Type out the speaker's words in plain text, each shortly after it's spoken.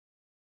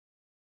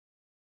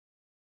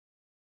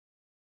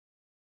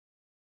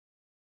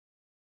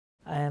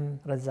I am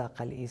Razzaq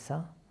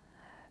Al-Issa,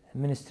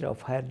 Ministry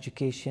of Higher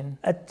Education.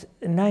 At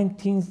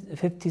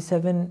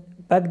 1957,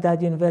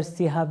 Baghdad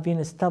University have been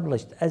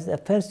established as the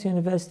first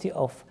university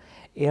of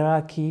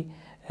Iraqi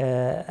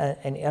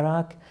in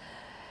Iraq,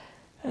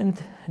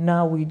 and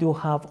now we do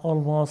have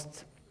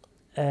almost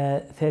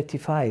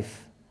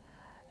 35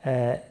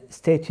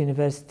 state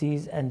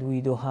universities, and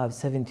we do have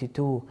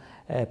 72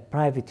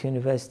 private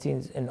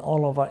universities in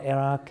all over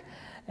Iraq,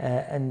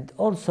 and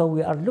also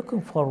we are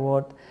looking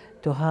forward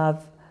to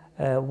have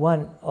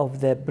one of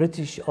the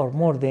British, or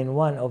more than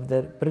one of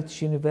the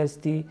British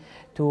university,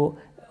 to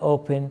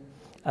open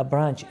a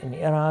branch in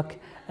Iraq.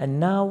 And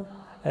now,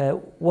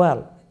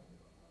 well,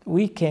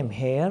 we came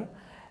here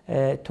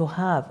to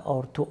have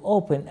or to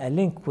open a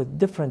link with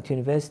different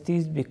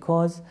universities,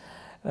 because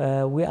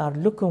we are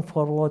looking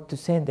forward to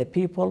send the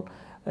people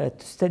to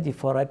study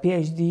for a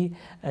PhD,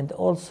 and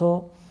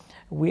also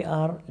we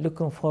are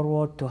looking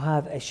forward to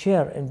have a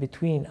share in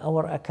between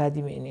our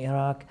academy in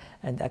Iraq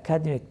and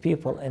academic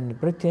people in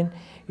Britain,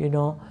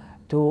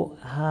 to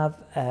have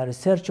a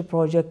research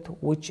project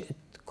which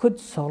could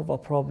solve a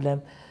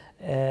problem,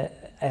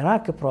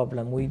 Iraqi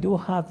problem. We do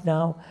have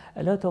now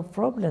a lot of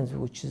problems,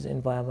 which is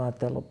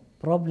environmental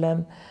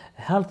problem,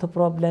 health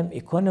problem,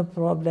 economic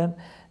problem.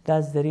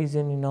 That's the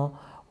reason,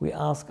 we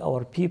ask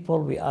our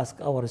people, we ask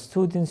our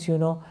students,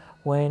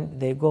 when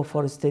they go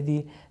for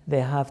study,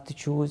 they have to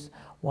choose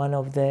one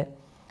of the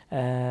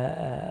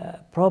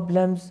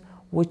problems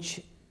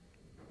which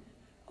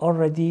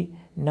already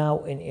now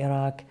in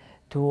Iraq,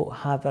 to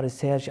have a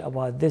research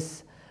about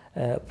this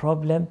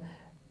problem,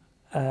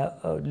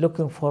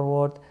 looking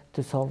forward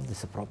to solve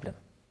this problem.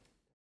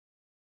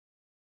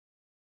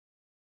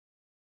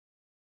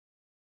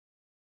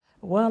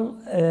 Well,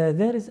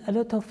 there is a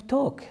lot of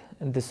talk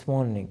in this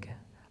morning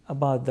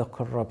about the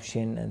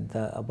corruption and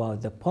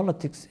about the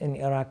politics in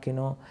Iraq,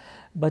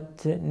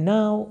 but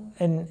now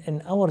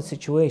in our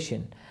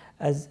situation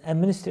as a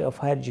Ministry of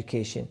Higher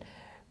Education,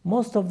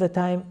 most of the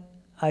time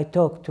I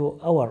talk to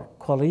our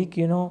colleague,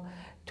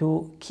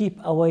 to keep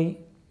away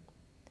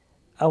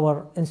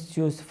our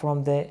institutes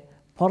from the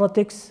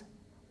politics.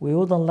 We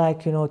wouldn't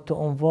like, to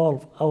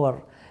involve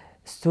our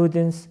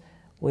students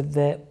with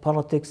the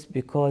politics,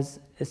 because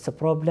it's a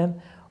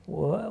problem.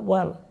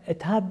 Well,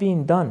 it had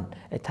been done.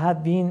 It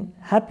had been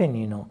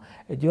happening,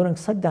 during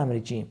Saddam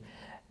regime.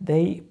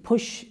 They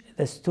push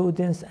the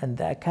students and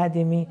the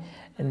academy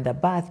in the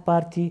Ba'ath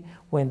Party.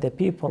 When the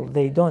people,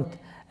 they don't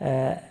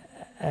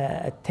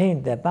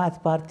attain the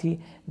Ba'ath Party,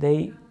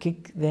 they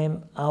kick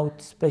them out,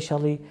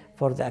 especially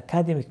for the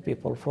academic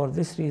people. For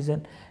this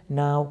reason,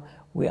 now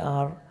we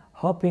are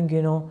hoping,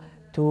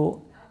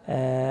 to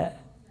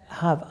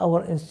have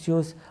our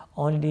institutes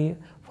only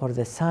for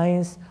the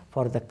science,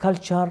 for the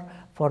culture,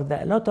 for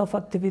a lot of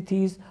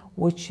activities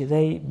which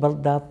they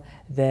build up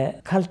the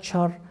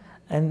culture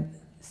and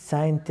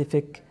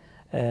scientific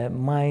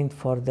mind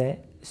for the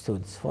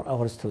students, for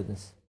our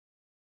students.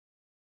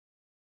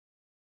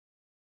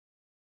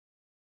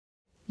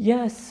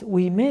 Yes,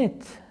 we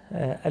met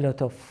a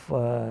lot of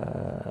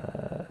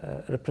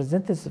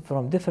representatives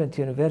from different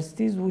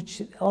universities,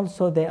 which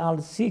also they are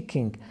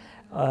seeking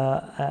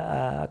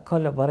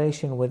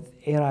collaboration with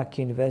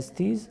Iraqi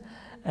universities.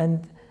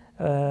 And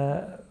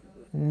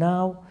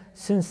now,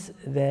 since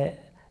the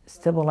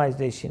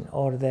stabilization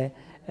or the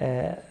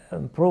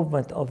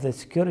improvement of the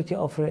security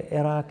of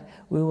Iraq,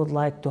 we would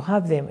like to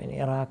have them in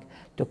Iraq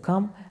to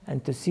come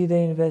and to see the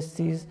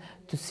universities,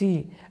 to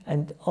see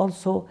and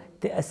also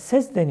to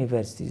assess the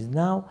universities.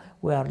 Now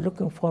we are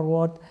looking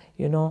forward,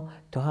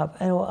 to have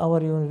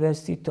our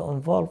university to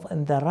involve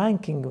in the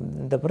ranking,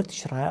 in the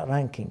British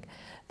ranking.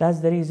 That's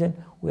the reason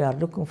we are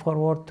looking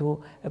forward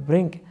to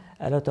bring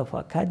a lot of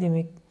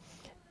academic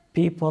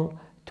people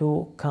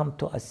to come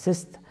to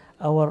assist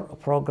our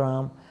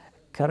program,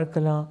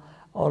 curricula,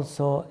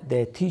 also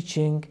the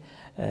teaching,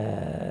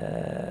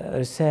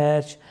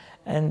 research,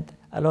 and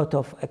a lot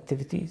of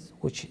activities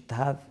which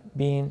have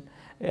been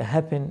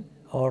happen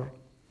or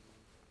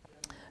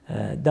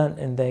done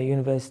in the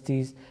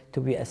universities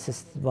to be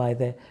assisted by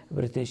the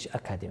British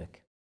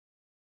academic.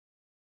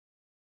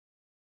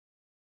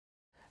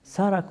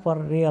 Sarah Akbar,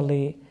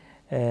 really,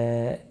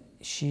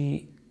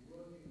 she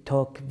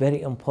talked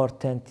very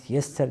important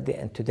yesterday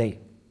and today,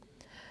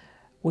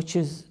 which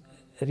is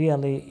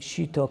really,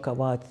 she talked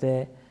about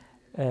the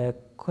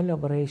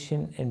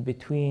collaboration in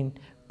between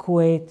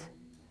Kuwait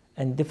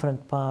and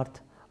different part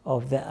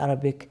of the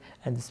Arabic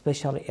and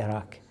especially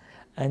Iraq.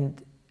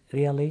 And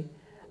really,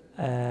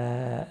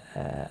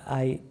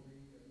 I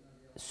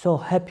so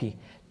happy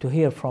to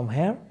hear from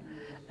her,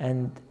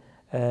 and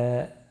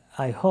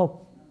I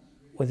hope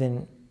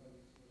within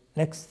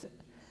next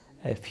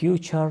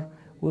future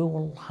we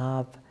will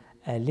have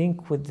a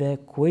link with the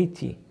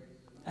Kuwaiti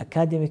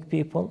academic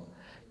people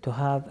to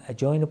have a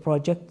joint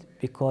project,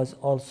 because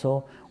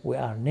also we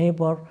are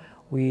neighbor.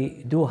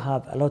 We do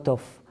have a lot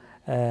of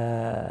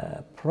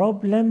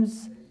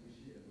problems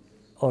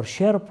or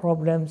share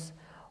problems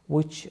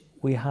which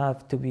we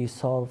have to be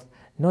solved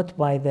not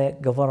by the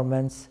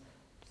governments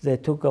the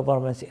two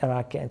governments,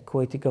 Iraqi and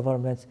Kuwaiti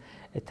governments,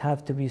 it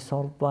have to be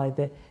solved by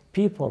the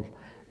people.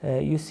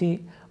 You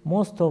see,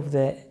 most of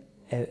the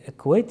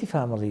Kuwaiti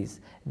families,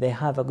 they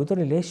have a good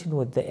relation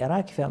with the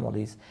Iraqi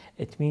families.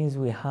 It means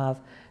we have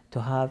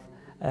to have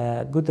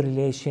a good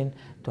relation,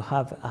 to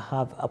have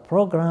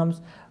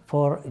programs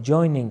for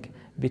joining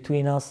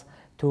between us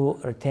to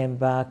return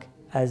back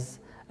as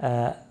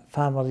a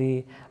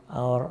family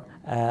or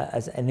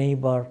as a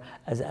neighbor,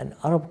 as an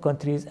Arab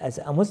countries, as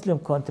a Muslim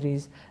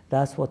countries.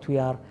 That's what we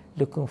are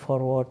looking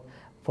forward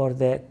for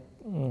the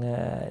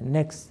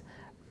next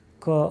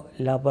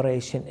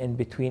collaboration in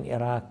between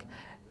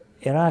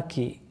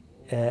Iraqi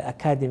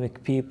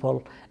academic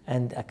people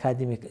and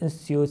academic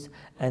institutes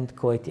and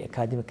Kuwaiti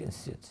academic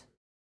institutes.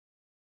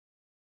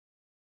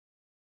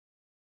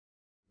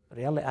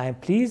 Really, I am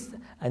pleased,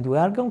 and we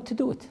are going to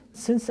do it.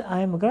 Since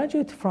I am a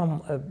graduate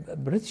from a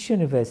British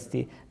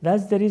university,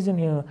 that's the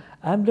reason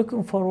I'm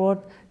looking forward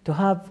to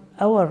have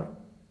our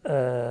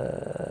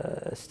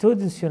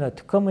students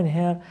to come in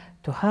here,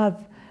 to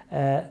have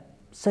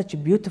such a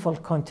beautiful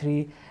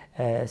country,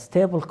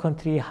 stable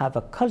country, have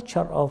a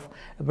culture of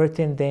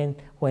Britain. Then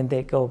when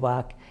they go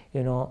back,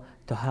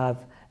 to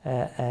have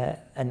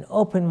an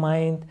open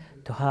mind,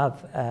 to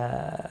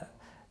have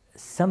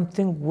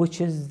something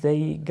which is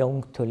they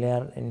going to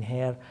learn in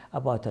here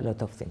about a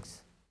lot of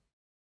things.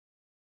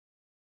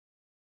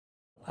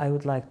 I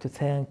would like to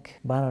thank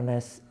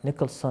Baroness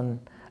Nicholson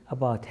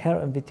about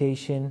her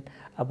invitation,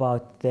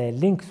 about the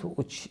links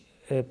which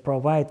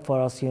provide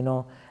for us,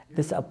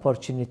 this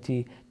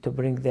opportunity to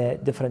bring the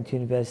different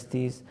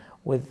universities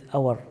with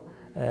our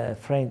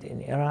friend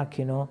in Iraq,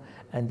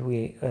 and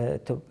we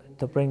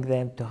to bring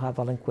them to have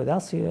a link with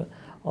us here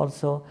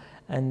also,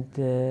 and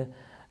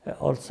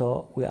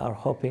also we are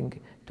hoping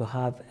to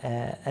have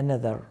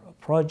another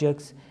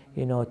projects,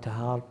 to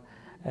help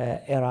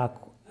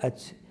Iraq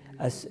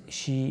as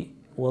she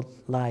would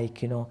like,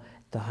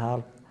 to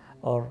help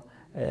or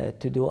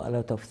to do a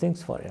lot of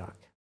things for Iraq.